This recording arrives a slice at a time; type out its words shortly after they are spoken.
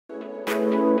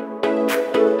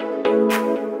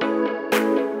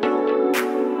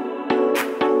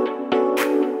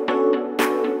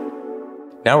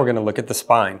Now we're going to look at the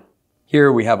spine. Here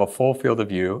we have a full field of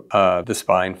view of the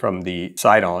spine from the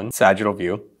side-on sagittal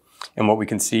view. And what we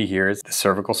can see here is the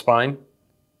cervical spine,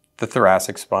 the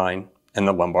thoracic spine, and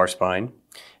the lumbar spine.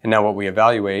 And now what we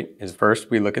evaluate is first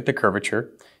we look at the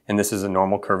curvature, and this is a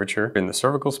normal curvature in the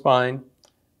cervical spine,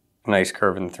 a nice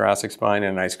curve in the thoracic spine,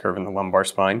 and a nice curve in the lumbar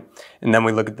spine. And then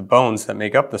we look at the bones that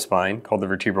make up the spine, called the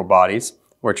vertebral bodies,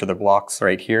 which are the blocks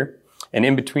right here. And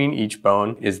in between each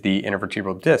bone is the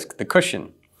intervertebral disc, the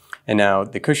cushion. And now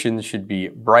the cushions should be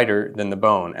brighter than the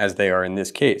bone, as they are in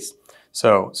this case.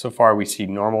 So far we see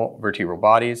normal vertebral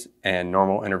bodies and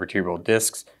normal intervertebral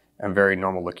discs and very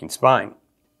normal looking spine.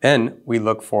 Then we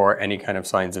look for any kind of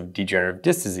signs of degenerative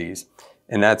disc disease.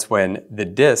 And that's when the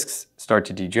discs start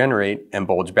to degenerate and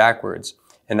bulge backwards.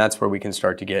 And that's where we can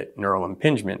start to get neural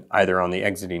impingement, either on the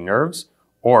exiting nerves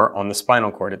or on the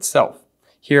spinal cord itself.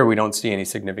 Here we don't see any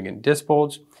significant disc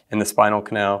bulge, and the spinal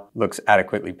canal looks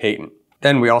adequately patent.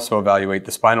 Then we also evaluate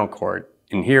the spinal cord.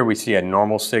 And here we see a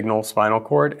normal signal spinal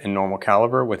cord and normal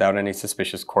caliber without any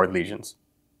suspicious cord lesions.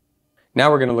 Now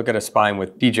we're going to look at a spine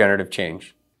with degenerative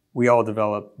change. We all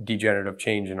develop degenerative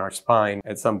change in our spine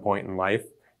at some point in life.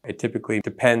 It typically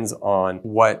depends on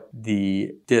what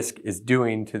the disc is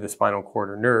doing to the spinal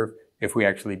cord or nerve if we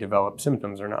actually develop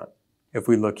symptoms or not. If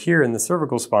we look here in the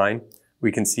cervical spine,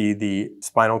 we can see the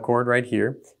spinal cord right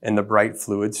here and the bright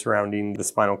fluid surrounding the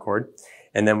spinal cord.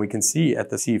 And then we can see at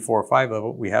the C4-5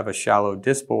 level, we have a shallow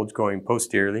disc bulge going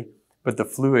posteriorly, but the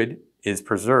fluid is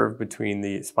preserved between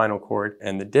the spinal cord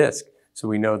and the disc. So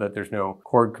we know that there's no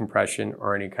cord compression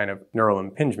or any kind of neural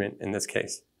impingement in this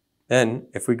case. Then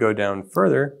if we go down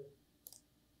further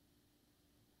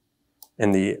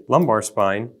in the lumbar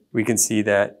spine, we can see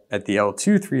that at the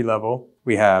L2-3 level,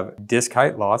 we have disc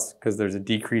height loss because there's a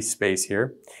decreased space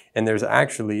here. And there's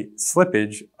actually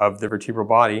slippage of the vertebral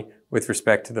body with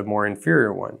respect to the more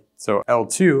inferior one. So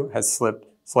L2 has slipped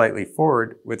slightly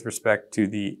forward with respect to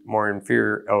the more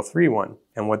inferior L3 one.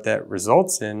 And what that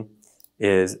results in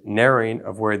is narrowing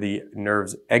of where the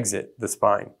nerves exit the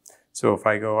spine. So if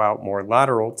I go out more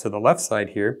lateral to the left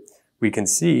side here, we can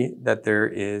see that there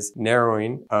is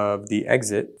narrowing of the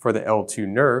exit for the L2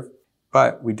 nerve,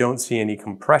 but we don't see any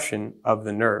compression of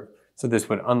the nerve. So this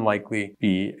would unlikely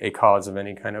be a cause of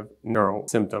any kind of neural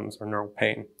symptoms or neural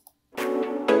pain.